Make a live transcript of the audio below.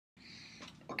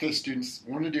Okay, students,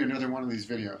 I want to do another one of these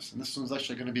videos, and this one's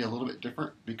actually going to be a little bit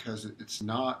different because it's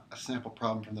not a sample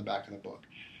problem from the back of the book,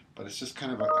 but it's just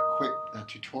kind of a quick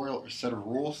tutorial or set of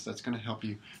rules that's going to help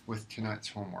you with tonight's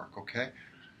homework, okay?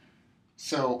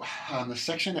 So, the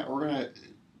section that we're going to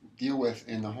deal with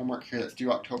in the homework here that's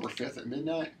due October 5th at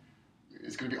midnight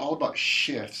is going to be all about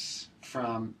shifts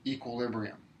from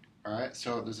equilibrium, all right?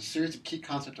 So there's a series of key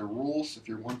concepts or rules. If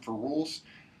you're one for rules,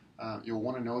 you'll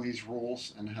want to know these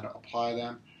rules and how to apply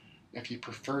them. If you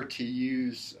prefer to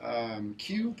use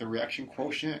Q, the Rxn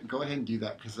Quotient, go ahead and do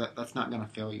that because that's not going to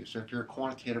fail you. So if you're a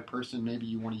quantitative person, maybe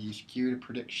you want to use Q to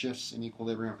predict shifts in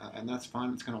equilibrium, and that's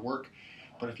fine, it's going to work.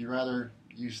 But if you rather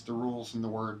use the rules and the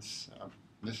words,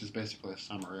 this is basically a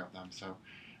summary of them, so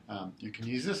you can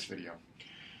use this video.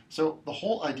 So the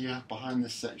whole idea behind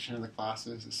this section of the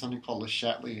classes is something called Le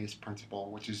Chatelier's principle,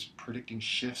 which is predicting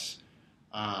shifts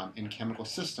in chemical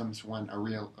systems when a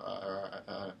real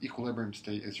equilibrium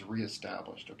state is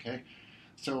reestablished, okay?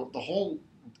 So the whole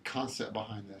concept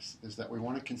behind this is that we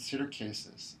want to consider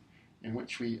cases in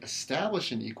which we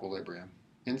establish an equilibrium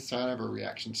inside of a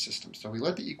reaction system. So we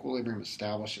let the equilibrium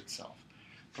establish itself,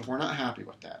 but we're not happy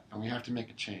with that, and we have to make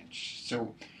a change.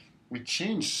 So we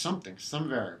change something, some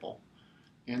variable,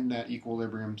 in that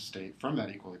equilibrium state, from that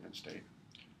equilibrium state,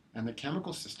 and the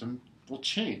chemical system will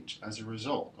change as a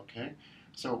result, okay?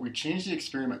 So we change the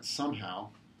experiment somehow,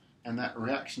 and that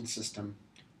reaction system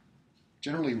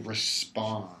generally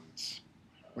responds,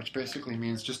 which basically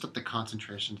means just that the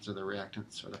concentrations of the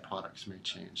reactants or the products may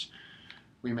change.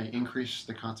 We may increase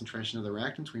the concentration of the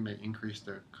reactants, we may increase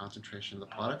the concentration of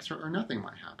the products, or nothing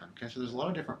might happen, okay? So there's a lot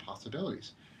of different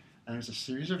possibilities, and there's a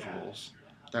series of rules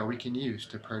that we can use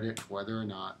to predict whether or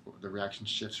not the reaction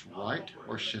shifts right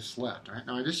or shifts left. All right?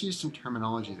 Now I just used some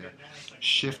terminology there,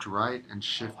 shift right and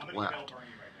shift left.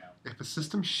 If a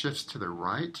system shifts to the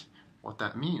right, what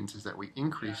that means is that we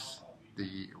increase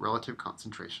the relative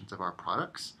concentrations of our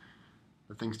products,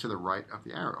 the things to the right of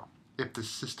the arrow. If the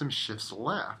system shifts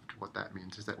left, what that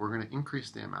means is that we're going to increase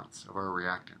the amounts of our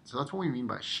reactant. So that's what we mean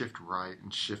by shift right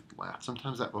and shift left.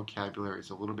 Sometimes that vocabulary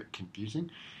is a little bit confusing,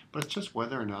 but it's just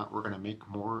whether or not we're going to make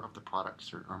more of the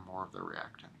products or more of the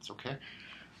reactants, okay?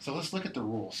 So let's look at the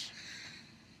rules.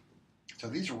 So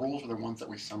these rules are the ones that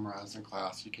we summarized in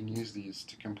class. You can use these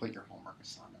to complete your homework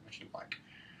assignment if you'd like.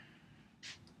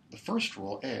 The first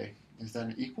rule, A, is that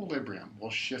an equilibrium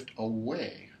will shift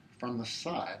away from the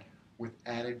side with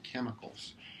added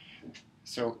chemicals.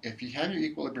 So if you have your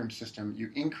equilibrium system,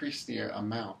 you increase the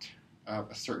amount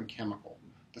of a certain chemical.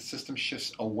 The system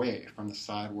shifts away from the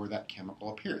side where that chemical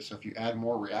appears. So if you add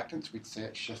more reactants, we'd say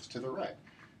it shifts to the right.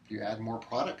 If you add more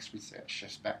products, we'd say it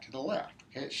shifts back to the left.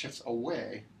 Okay, it shifts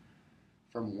away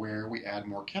from where we add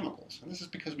more chemicals. And this is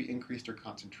because we increased our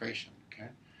concentration, okay?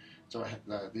 So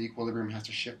the equilibrium has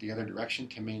to shift the other direction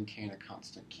to maintain a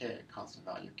constant K, a constant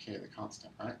value K, the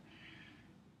constant, right?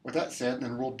 With that said,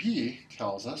 then rule B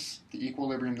tells us the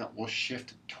equilibrium that will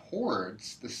shift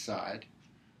towards the side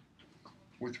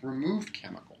with removed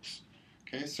chemicals.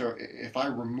 Okay, so if I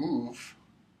remove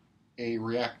a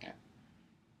reactant,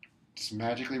 just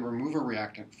magically remove a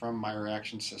reactant from my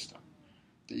reaction system,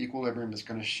 the equilibrium is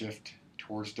going to shift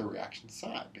towards the reaction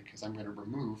side because I'm going to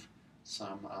remove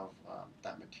some of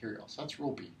that material. So that's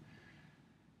rule B.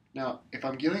 Now, if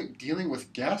I'm dealing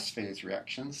with gas phase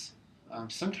reactions,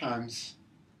 sometimes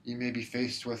you may be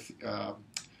faced with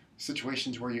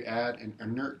situations where you add an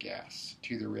inert gas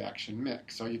to the reaction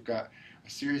mix. So you've got a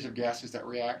series of gases that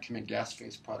react to make gas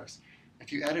phase products.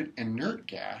 If you added inert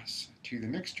gas to the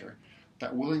mixture,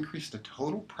 that will increase the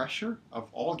total pressure of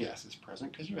all gases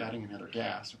present because you're adding another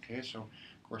gas, okay? So,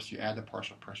 of course, you add the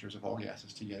partial pressures of all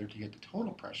gases together to get the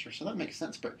total pressure, so that makes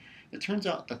sense. But it turns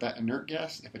out that that inert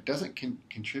gas, if it doesn't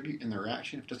contribute in the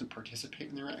reaction, if it doesn't participate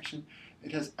in the reaction,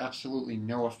 it has absolutely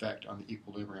no effect on the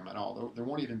equilibrium at all. There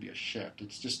won't even be a shift.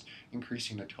 It's just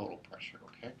increasing the total pressure,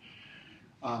 okay?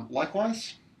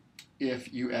 Likewise,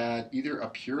 if you add either a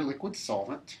pure liquid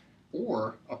solvent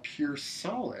or a pure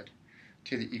solid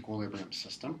to the equilibrium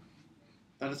system,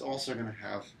 that is also going to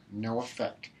have no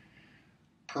effect,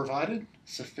 provided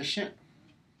sufficient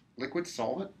liquid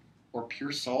solvent or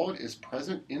pure solid is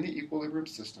present in the equilibrium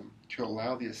system to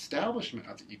allow the establishment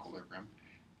of the equilibrium.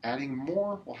 Adding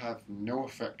more will have no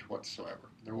effect whatsoever.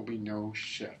 There will be no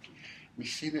shift. We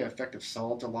see the effect of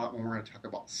solids a lot when we're going to talk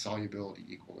about solubility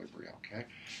equilibria, okay?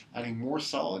 Adding more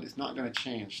solid is not going to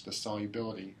change the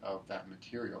solubility of that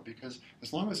material because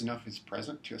as long as enough is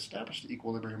present to establish the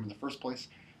equilibrium in the first place,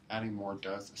 adding more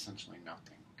does essentially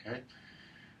nothing, okay?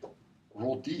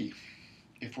 Rule D.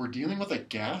 If we're dealing with a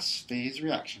gas phase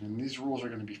reaction, and these rules are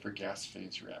going to be for gas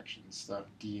phase reactions, the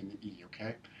D and the E,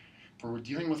 okay? If we're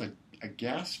dealing with a a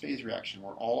gas phase reaction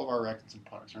where all of our reactants and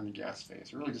products are in the gas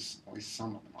phase, or really just at least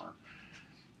some of them are,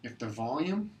 if the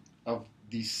volume of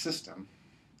the system,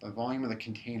 the volume of the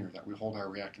container that we hold our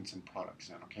reactants and products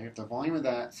in, okay? If the volume of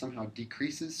that somehow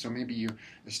decreases, so maybe you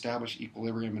establish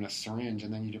equilibrium in a syringe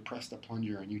and then you depress the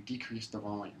plunger and you decrease the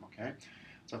volume, okay?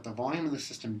 So if the volume of the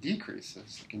system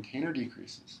decreases, the container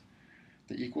decreases,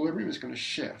 the equilibrium is going to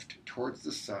shift towards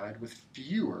the side with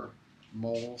fewer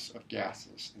moles of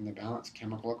gases in the balanced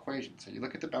chemical equation. So you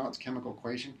look at the balanced chemical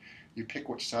equation, you pick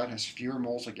which side has fewer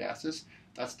moles of gases,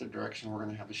 that's the direction we're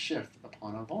going to have a shift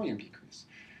upon a volume decrease.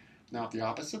 Now, if the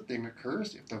opposite thing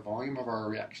occurs, if the volume of our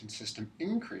reaction system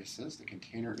increases, the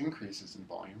container increases in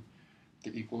volume,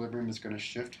 the equilibrium is going to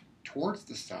shift towards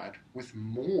the side with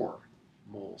more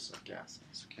moles of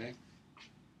gases, okay?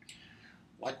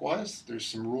 Likewise, there's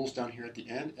some rules down here at the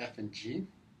end, F and G.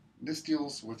 This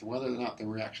deals with whether or not the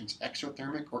reaction's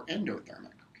exothermic or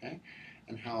endothermic, okay?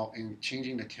 And how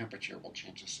changing the temperature will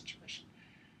change the situation.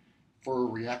 For a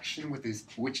reaction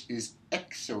which is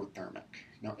exothermic.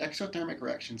 Now, exothermic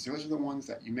reactions, those are the ones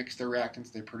that you mix the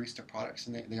reactants, they produce the products,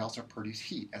 and they also produce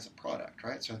heat as a product,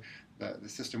 right? So the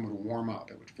system would warm up.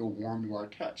 It would feel warm to our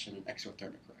touch in an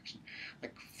exothermic reaction.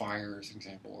 Like fire is an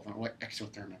example of an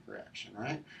exothermic reaction,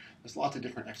 right? There's lots of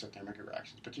different exothermic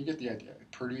reactions, but you get the idea.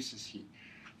 It produces heat.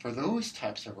 For those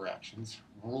types of reactions,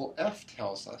 Rule F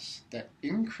tells us that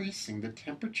increasing the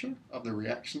temperature of the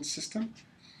reaction system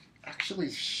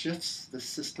actually shifts the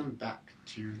system back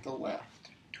to the left,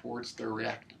 towards the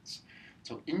reactants.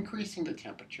 So increasing the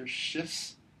temperature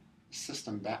shifts the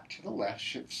system back to the left,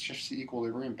 shifts the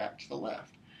equilibrium back to the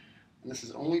left. And this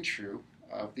is only true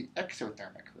of the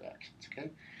exothermic reactions,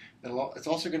 okay? It's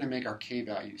also going to make our K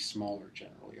value smaller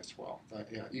generally as well.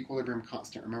 The equilibrium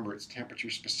constant, remember, it's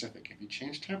temperature specific. If you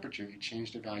change temperature, you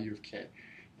change the value of K.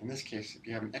 In this case, if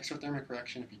you have an exothermic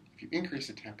reaction, if you increase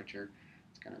the temperature,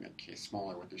 it's going to make K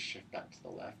smaller with this shift back to the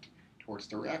left towards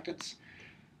the reactants.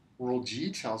 Rule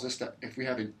G tells us that if we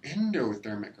have an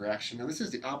endothermic reaction, now this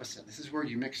is the opposite. This is where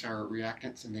you mix our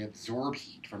reactants and they absorb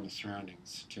heat from the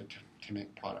surroundings to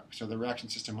make products. So the reaction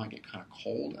system might get kind of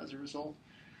cold as a result.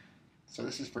 So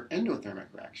this is for endothermic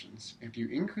reactions. If you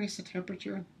increase the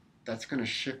temperature, that's going to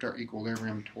shift our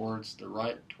equilibrium towards the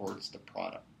right, towards the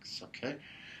products, okay?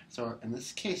 So in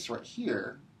this case right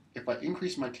here, if I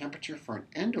increase my temperature for an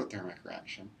endothermic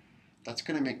reaction, that's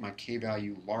going to make my K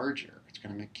value larger. It's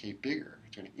going to make K bigger.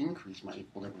 It's going to increase my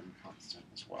equilibrium constant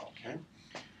as well, okay?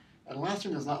 And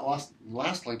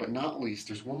lastly, but not least,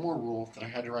 there's one more rule that I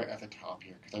had to write at the top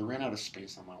here because I ran out of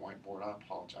space on my whiteboard. I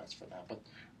apologize for that. But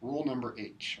rule number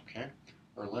H, okay?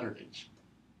 Or letter H.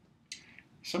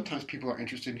 Sometimes people are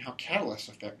interested in how catalysts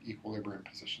affect equilibrium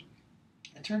position.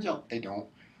 It turns out they don't.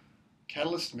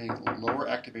 Catalysts may lower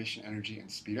activation energy and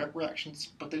speed up reactions,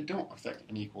 but they don't affect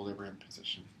an equilibrium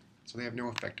position. So they have no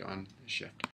effect on shift.